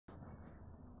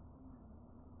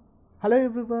Hello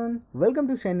everyone, welcome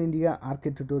to Shine India RK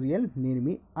tutorial. నేను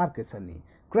మీ RK Sunny.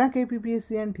 Crack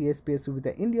APPSC and TSPSC with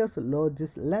the India's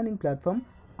largest learning platform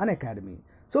and academy.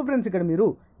 So friends, ఇక్కడ మీరు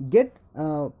get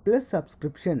plus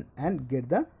subscription and get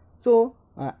the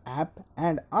app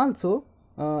and also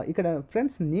ఇక్కడ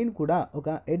friends నేను కూడా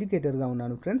ఒక ఎడ్యుకేటర్గా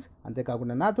ఉన్నాను friends.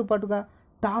 అంతేకాకుండా నాతో పాటుగా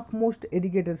టాప్ మోస్ట్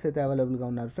ఎడ్యుకేటర్స్ అయితే అవైలబుల్గా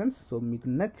ఉన్నారు ఫ్రెండ్స్. సో మీకు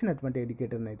నచ్చినటువంటి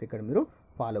ఎడ్యుకేటర్ని అయితే ఇక్కడ మీరు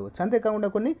ఫాలో అవ్వచ్చు. అంతేకాకుండా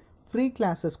కొన్ని ఫ్రీ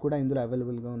క్లాసెస్ కూడా ఇందులో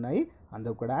అవైలబుల్గా ఉన్నాయి.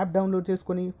 అందరూ కూడా యాప్ డౌన్లోడ్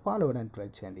చేసుకొని ఫాలో అవ్వడానికి ట్రై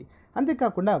చేయండి.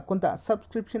 అంతేకాకుండా కొంత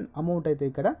సబ్స్క్రిప్షన్ అమౌంట్ అయితే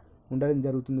ఇక్కడ ఉండడం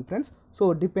జరుగుతుంది friends. So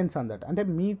depends on that, అంటే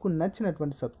మీకు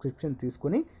నచ్చినటువంటి సబ్స్క్రిప్షన్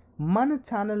తీసుకొని మన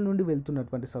ఛానల్ నుండి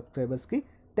వెళ్తున్నటువంటి సబ్స్క్రైబర్స్కి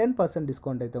 10%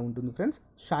 డిస్కౌంట్ అయితే ఉంటుంది ఫ్రెండ్స్.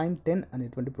 షైన్ 10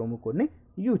 అనేటువంటి ప్రోమో కోడ్ని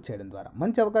యూజ్ చేయడం ద్వారా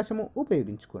మంచి అవకాశము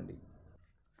ఉపయోగించుకోండి.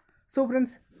 సో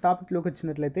ఫ్రెండ్స్, టాపిక్లోకి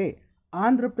వచ్చినట్లయితే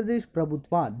ఆంధ్రప్రదేశ్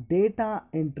ప్రభుత్వ డేటా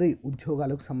ఎంట్రీ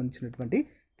ఉద్యోగాలకు సంబంధించినటువంటి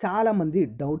చాలామంది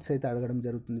డౌట్స్ అయితే అడగడం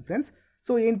జరుగుతుంది ఫ్రెండ్స్.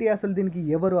 సో ఏంటి అసలు దీనికి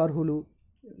ఎవరు అర్హులు,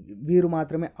 వీరు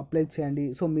మాత్రమే అప్లై చేయండి,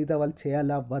 సో మిగతా వాళ్ళు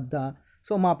చేయాలా వద్దా,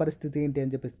 సో మా పరిస్థితి ఏంటి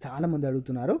అని చెప్పేసి చాలామంది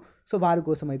అడుగుతున్నారు. సో వారి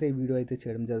కోసం అయితే ఈ వీడియో అయితే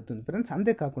చేయడం జరుగుతుంది ఫ్రెండ్స్.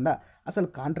 అంతేకాకుండా అసలు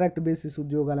కాంట్రాక్ట్ బేసిస్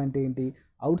ఉద్యోగాలు అంటే ఏంటి,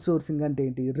 అవుట్ సోర్సింగ్ అంటే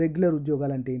ఏంటి, రెగ్యులర్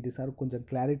ఉద్యోగాలు అంటే ఏంటి సార్, కొంచెం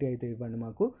క్లారిటీ అయితే ఇవ్వండి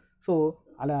మాకు. సో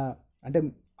అలా అంటే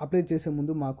అప్లై చేసే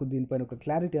ముందు మాకు దీనిపైన ఒక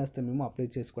క్లారిటీ వస్తే మేము అప్లై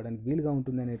చేసుకోవడానికి వీలుగా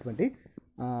ఉంటుంది అనేటువంటి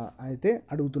అయితే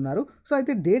అడుగుతున్నారు. సో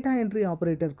అయితే డేటా ఎంట్రీ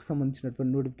ఆపరేటర్కి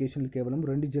సంబంధించినటువంటి నోటిఫికేషన్లు కేవలం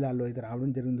 2 జిల్లాల్లో అయితే రావడం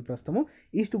జరిగింది. ప్రస్తుతము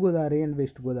ఈస్ట్ గోదావరి అండ్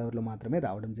వెస్ట్ గోదావరిలో మాత్రమే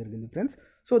రావడం జరిగింది ఫ్రెండ్స్.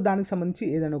 సో దానికి సంబంధించి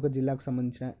ఏదైనా ఒక జిల్లాకు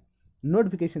సంబంధించిన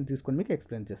నోటిఫికేషన్ తీసుకొని మీకు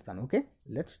ఎక్స్ప్లెయిన్ చేస్తాను. Okay,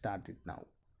 let's start it now.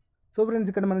 So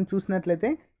friends, ఇక్కడ మనం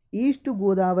చూసినట్లయితే ఈస్ట్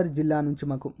గోదావరి జిల్లా నుంచి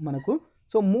మనకు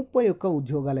 31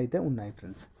 ఉద్యోగాలు అయితే ఉన్నాయి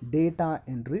ఫ్రెండ్స్, డేటా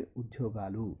ఎంట్రీ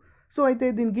ఉద్యోగాలు. సో అయితే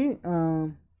దీనికి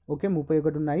ఓకే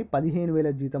 31 ఉన్నాయి,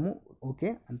 15,000 జీతము. ఓకే,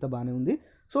 అంత బాగానే ఉంది.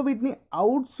 సో వీటిని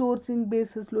అవుట్ సోర్సింగ్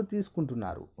బేసిస్లో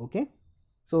తీసుకుంటున్నారు. ఓకే,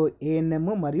 సో ఏఎన్ఎం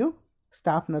మరియు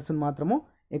స్టాఫ్ నర్సును మాత్రము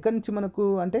ఎక్కడి నుంచి మనకు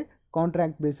అంటే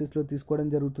కాంట్రాక్ట్ బేసిస్లో తీసుకోవడం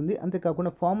జరుగుతుంది.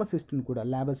 అంతేకాకుండా ఫార్మసిస్ట్ని కూడా,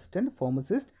 lab assistant,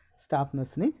 pharmacist, staff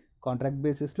నర్స్ని contract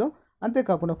బేసిస్లో.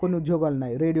 అంతేకాకుండా కొన్ని ఉద్యోగాలు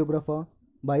ఉన్నాయి, రేడియోగ్రఫర్,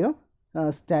 బయో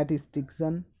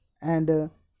స్టాటిస్టిక్సన్ అండ్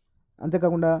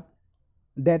అంతేకాకుండా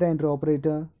data entry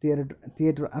operator,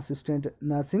 theatre assistant,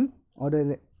 nursing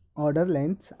order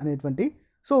lines అనేటువంటి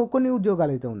సో కొన్ని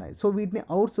ఉద్యోగాలు అయితే ఉన్నాయి. సో వీటిని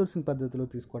అవుట్ సోర్సింగ్ పద్ధతిలో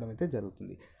తీసుకోవడం అయితే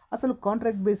జరుగుతుంది. అసలు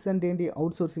కాంట్రాక్ట్ బేసిస్ అంటే ఏంటి,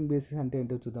 అవుట్ సోర్సింగ్ బేసిస్ అంటే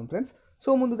ఏంటో చూద్దాం ఫ్రెండ్స్.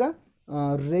 సో ముందుగా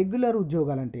రెగ్యులర్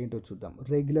ఉద్యోగాలు అంటే ఏంటో చూద్దాం.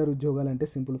 రెగ్యులర్ ఉద్యోగాలు అంటే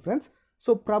సింపుల్ ఫ్రెండ్స్.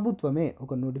 సో ప్రభుత్వమే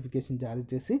ఒక నోటిఫికేషన్ జారీ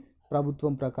చేసి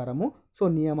ప్రభుత్వం ప్రకారము సో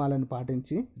నియమాలను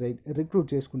పాటించి రిక్రూట్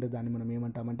చేసుకుంటే దాన్ని మనం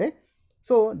ఏమంటామంటే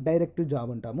సో డైరెక్ట్ జాబ్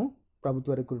అంటాము,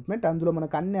 ప్రభుత్వ రిక్రూట్మెంట్. అందులో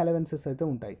మనకు అన్ని అలవెన్సెస్ అయితే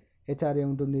ఉంటాయి, హెచ్ఆర్ఏ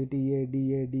ఉంటుంది, టీఏ,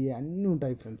 డిఏ అన్నీ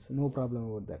ఉంటాయి friends, no problem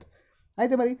about that.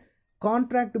 అయితే మరి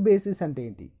కాంట్రాక్ట్ బేసిస్ అంటే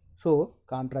ఏంటి? సో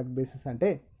కాంట్రాక్ట్ బేసిస్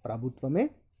అంటే ప్రభుత్వమే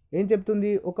ఏం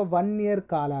చెప్తుంది, ఒక 1 ఇయర్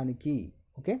కాలానికి,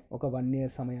 ఓకే, ఒక 1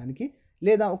 ఇయర్ సమయానికి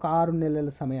లేదా ఒక 6 నెలల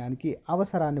సమయానికి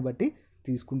అవసరాన్ని బట్టి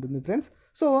తీసుకుంటుంది ఫ్రెండ్స్.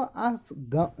 సో ఆ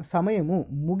సమయము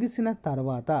ముగిసిన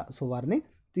తర్వాత సో వారిని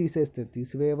తీసేస్తే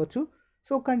తీసివేయవచ్చు,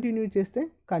 సో కంటిన్యూ చేస్తే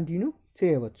కంటిన్యూ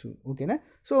చేయవచ్చు. ఓకేనా?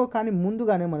 సో కానీ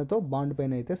ముందుగానే మనతో బాండ్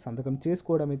పైన అయితే సంతకం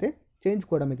చేయించుకోవడం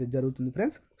అయితే జరుగుతుంది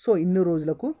ఫ్రెండ్స్. సో ఇన్ని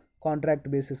రోజులకు కాంట్రాక్ట్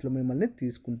బేసిస్లో మిమ్మల్ని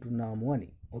తీసుకుంటున్నాము అని.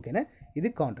 ఓకేనా?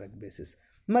 ఇది కాంట్రాక్ట్ బేసిస్.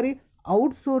 మరి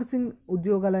అవుట్ సోర్సింగ్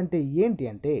ఉద్యోగాలు అంటే ఏంటి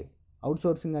అంటే, అవుట్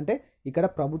సోర్సింగ్ అంటే ఇక్కడ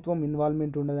ప్రభుత్వం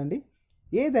ఇన్వాల్వ్మెంట్ ఉండదండి,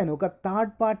 ఏదైనా ఒక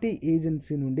థర్డ్ పార్టీ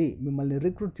ఏజెన్సీ నుండి మిమ్మల్ని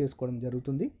రిక్రూట్ చేసుకోవడం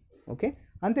జరుగుతుంది. ఓకే,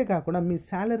 అంతేకాకుండా మీ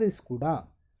శాలరీస్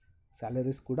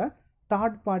కూడా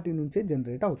థర్డ్ పార్టీ నుంచే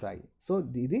జనరేట్ అవుతాయి. సో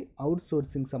ఇది అవుట్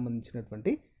సోర్సింగ్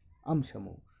సంబంధించినటువంటి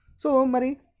అంశము. సో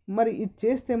మరి ఇది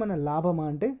చేస్తే మన లాభమా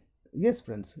అంటే ఎస్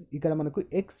ఫ్రెండ్స్, ఇక్కడ మనకు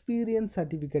ఎక్స్పీరియన్స్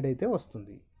సర్టిఫికేట్ అయితే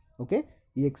వస్తుంది. ఓకే,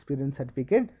 ఈ ఎక్స్పీరియన్స్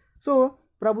సర్టిఫికేట్ సో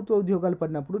ప్రభుత్వ ఉద్యోగాలు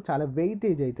పడినప్పుడు చాలా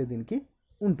వెయిటేజ్ అయితే దీనికి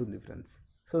ఉంటుంది ఫ్రెండ్స్.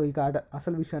 సో ఇక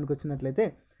అసలు విషయానికి వచ్చినట్లయితే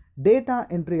డేటా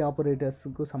ఎంట్రీ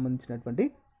ఆపరేటర్స్కు సంబంధించినటువంటి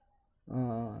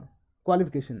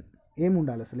క్వాలిఫికేషన్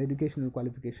ఏముండాలి, అసలు ఎడ్యుకేషనల్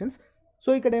క్వాలిఫికేషన్స్. సో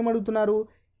ఇక్కడ ఏమడుగుతున్నారు,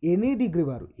 ఎనీ డిగ్రీ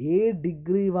వారు, ఏ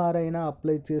డిగ్రీ వారైనా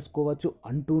అప్లై చేసుకోవచ్చు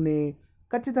అంటూనే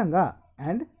ఖచ్చితంగా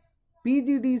and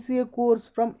PGDCA course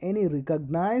from any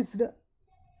recognised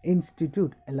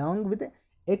institute along with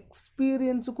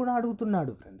experience కూడా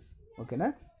అడుగుతున్నాడు ఫ్రెండ్స్. ఓకేనా?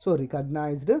 సో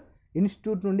రికగ్నైజ్డ్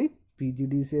ఇన్స్టిట్యూట్ నుండి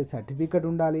PGDCA సర్టిఫికెట్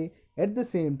ఉండాలి, at the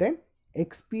same time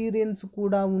experience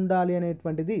కూడా ఉండాలి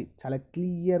అనేటువంటిది చాలా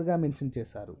క్లియర్గా మెన్షన్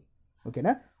చేశారు.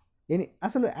 ఓకేనా?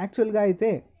 అసలు యాక్చువల్గా అయితే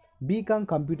బీకామ్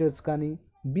కంప్యూటర్స్ కానీ,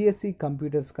 B.Sc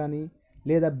కంప్యూటర్స్ కానీ,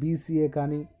 లేదా BCA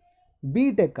కానీ,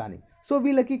 బీటెక్ కానీ, సో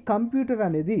వీళ్ళకి కంప్యూటర్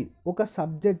అనేది ఒక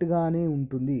సబ్జెక్ట్గానే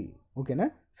ఉంటుంది. ఓకేనా?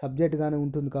 సబ్జెక్ట్గానే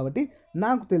ఉంటుంది కాబట్టి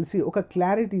నాకు తెలిసి ఒక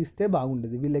క్లారిటీ ఇస్తే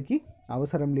బాగుండేది వీళ్ళకి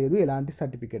అవసరం లేదు ఎలాంటి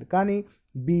సర్టిఫికేట్. కానీ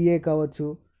బీఏ కావచ్చు,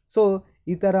 సో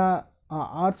ఇతర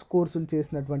ఆర్ట్స్ కోర్సులు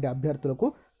చేసినటువంటి అభ్యర్థులకు,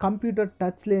 కంప్యూటర్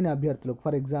టచ్ లేని అభ్యర్థులకు,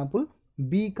 for example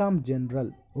BCom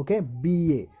general, okay,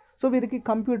 BA, so వీరికి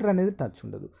కంప్యూటర్ అనేది టచ్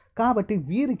ఉండదు. కాబట్టి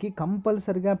వీరికి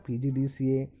కంపల్సరిగా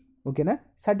పీజీడీసీఏ, ఓకేనా,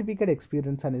 సర్టిఫికేట్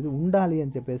ఎక్స్పీరియన్స్ అనేది ఉండాలి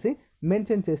అని చెప్పేసి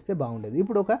మెన్షన్ చేస్తే బాగుండేది.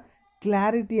 ఇప్పుడు ఒక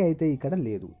క్లారిటీ అయితే ఇక్కడ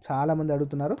లేదు. చాలామంది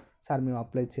అడుగుతున్నారు, సార్ మేము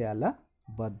అప్లై చేయాలా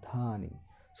వద్దా అని.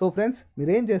 సో ఫ్రెండ్స్,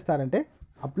 మీరు ఏం చేస్తారంటే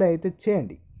అప్లై అయితే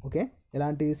చేయండి, ఓకే,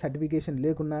 ఎలాంటి సర్టిఫికేషన్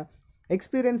లేకున్నా.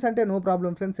 ఎక్స్పీరియన్స్ అంటే నో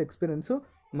ప్రాబ్లం ఫ్రెండ్స్, ఎక్స్పీరియన్స్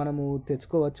మనము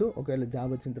తెచ్చుకోవచ్చు. ఒకవేళ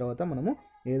జాబ్ వచ్చిన తర్వాత మనము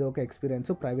ఏదో ఒక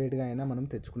ఎక్స్పీరియన్స్ ప్రైవేట్గా అయినా మనం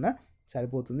తెచ్చుకున్నా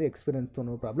సరిపోతుంది, ఎక్స్పీరియన్స్తో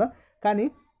నో ప్రాబ్లం. కానీ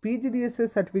పీజీడీఎస్ఏ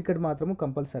సర్టిఫికేట్ మాత్రము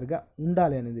కంపల్సరిగా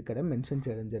ఉండాలి అనేది ఇక్కడ మెన్షన్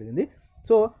చేయడం జరిగింది.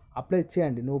 సో అప్లై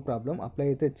చేయండి, నో ప్రాబ్లం, అప్లై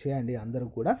అయితే చేయండి. అందరూ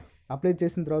కూడా అప్లై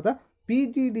చేసిన తర్వాత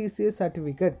పీజీడీసీఏ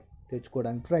సర్టిఫికేట్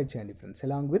తెచ్చుకోవడానికి ట్రై చేయండి ఫ్రెండ్స్,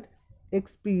 అలాంగ్ విత్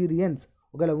ఎక్స్పీరియన్స్.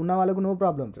 ఒకవేళ ఉన్న వాళ్ళకు నో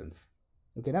ప్రాబ్లం ఫ్రెండ్స్,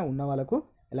 ఓకేనా, ఉన్న వాళ్ళకు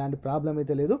ఎలాంటి ప్రాబ్లం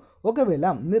అయితే లేదు. ఒకవేళ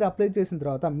మీరు అప్లై చేసిన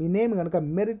తర్వాత మీ నేమ్ కనుక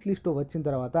మెరిట్ లిస్ట్లో వచ్చిన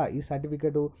తర్వాత ఈ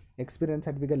సర్టిఫికేట్, ఎక్స్పీరియన్స్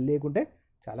సర్టిఫికేట్ లేకుంటే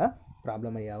చాలా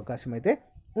ప్రాబ్లం అయ్యే అవకాశం అయితే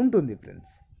ఉంటుంది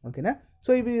ఫ్రెండ్స్, ఓకేనా.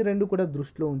 సో ఇవి రెండు కూడా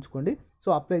దృష్టిలో ఉంచుకోండి. సో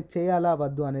అప్లై చేయాలా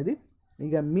వద్దు అనేది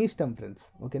ఇక మీ ఇష్టం ఫ్రెండ్స్,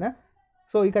 ఓకేనా.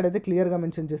 సో ఇక్కడైతే క్లియర్గా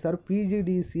మెన్షన్ చేశారు,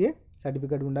 పీజీడీసీఏ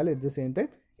సర్టిఫికేట్ ఉండాలి, at the same time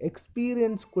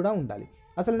experience కూడా ఉండాలి.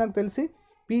 అసలు నాకు తెలిసి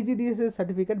పీజీడీసీఏ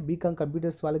సర్టిఫికేట్ బీకామ్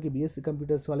కంప్యూటర్స్ వాళ్ళకి, బీఎస్సీ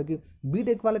కంప్యూటర్స్ వాళ్ళకి,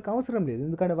 బీటెక్ వాళ్ళకి అవసరం లేదు.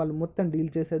 ఎందుకంటే వాళ్ళు మొత్తం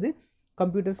డీల్ చేసేది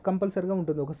కంప్యూటర్స్ కంపల్సరీగా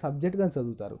ఉంటుంది, ఒక సబ్జెక్ట్గా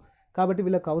చదువుతారు. కాబట్టి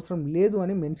వీళ్ళకి అవసరం లేదు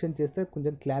అని మెన్షన్ చేస్తే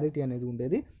కొంచెం క్లారిటీ అనేది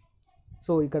ఉండేది.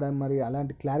 సో ఇక్కడ మరి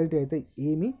అలాంటి క్లారిటీ అయితే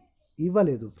ఏమీ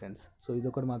ఇవ్వలేదు ఫ్రెండ్స్. సో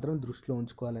ఇదొకటి మాత్రం దృష్టిలో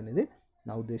ఉంచుకోవాలనేది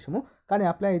నా ఉద్దేశము. కానీ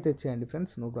అప్లై అయితే చేయండి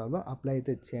ఫ్రెండ్స్, నో ప్రాబ్లం, అప్లై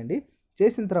అయితే చేయండి.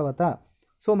 చేసిన తర్వాత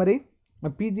సో మరి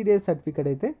పీజీడీఎస్ సర్టిఫికేట్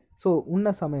అయితే సో ఉన్న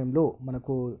సమయంలో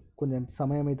మనకు కొంచెం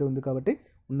సమయం అయితే ఉంది కాబట్టి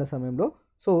ఉన్న సమయంలో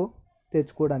సో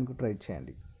తెచ్చుకోవడానికి ట్రై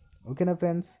చేయండి, ఓకేనా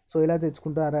ఫ్రెండ్స్. సో ఎలా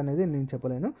తెచ్చుకుంటారా అనేది నేను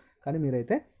చెప్పలేను, కానీ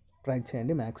మీరైతే ట్రై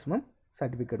చేయండి మ్యాక్సిమం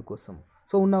సర్టిఫికేట్ కోసం.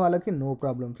 సో ఉన్న వాళ్ళకి no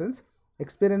problem friends,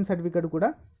 experience certificate కూడా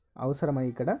అవసరమై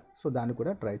ఇక్కడ, సో దాన్ని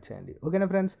కూడా ట్రై చేయండి, ఓకేనా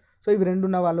ఫ్రెండ్స్. సో ఇవి రెండు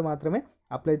ఉన్న వాళ్ళు మాత్రమే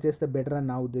అప్లై చేస్తే బెటర్ అని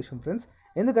నా ఉద్దేశం ఫ్రెండ్స్.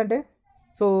 ఎందుకంటే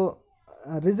సో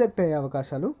రిజెక్ట్ అయ్యే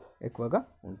అవకాశాలు ఎక్కువగా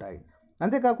ఉంటాయి.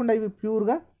 అంతేకాకుండా ఇవి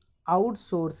ప్యూర్గా అవుట్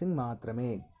సోర్సింగ్ మాత్రమే,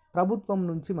 ప్రభుత్వం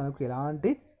నుంచి మనకు ఎలాంటి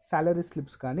సాలరీ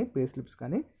స్లిప్స్ కానీ పే స్లిప్స్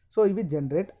కానీ సో ఇవి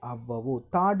జనరేట్ అవ్వవు.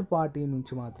 థర్డ్ పార్టీ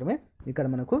నుంచి మాత్రమే ఇక్కడ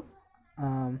మనకు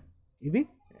ఇవి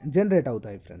జనరేట్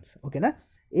అవుతాయి ఫ్రెండ్స్, ఓకేనా.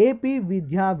 ఏపీ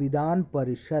విద్యా విధాన్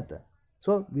పరిషత్,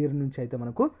 సో వీరి నుంచి అయితే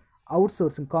మనకు అవుట్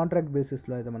సోర్సింగ్ కాంట్రాక్ట్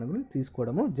బేసిస్లో అయితే మనకు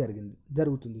తీసుకోవడము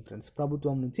జరుగుతుంది ఫ్రెండ్స్,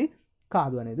 ప్రభుత్వం నుంచి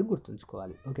కాదు అనేది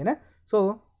గుర్తుంచుకోవాలి, ఓకేనా. సో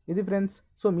ఇది ఫ్రెండ్స్.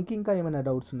 సో మీకు ఇంకా ఏమైనా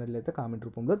డౌట్స్ ఉన్నట్లయితే కామెంట్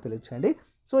రూపంలో తెలియచేయండి.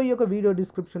 సో ఈ యొక్క వీడియో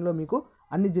డిస్క్రిప్షన్లో మీకు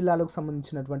అన్ని జిల్లాలకు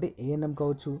సంబంధించినటువంటి ఏఎన్ఎం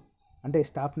కావచ్చు, అంటే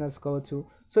స్టాఫ్ నర్స్ కావచ్చు,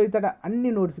 సో ఇతర అన్ని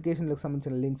నోటిఫికేషన్లకు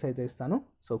సంబంధించిన లింక్స్ అయితే ఇస్తాను.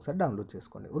 సో ఒకసారి డౌన్లోడ్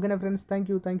చేసుకోండి, ఓకేనా friends. Thank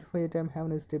you for your time, have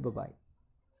a nice day, bye.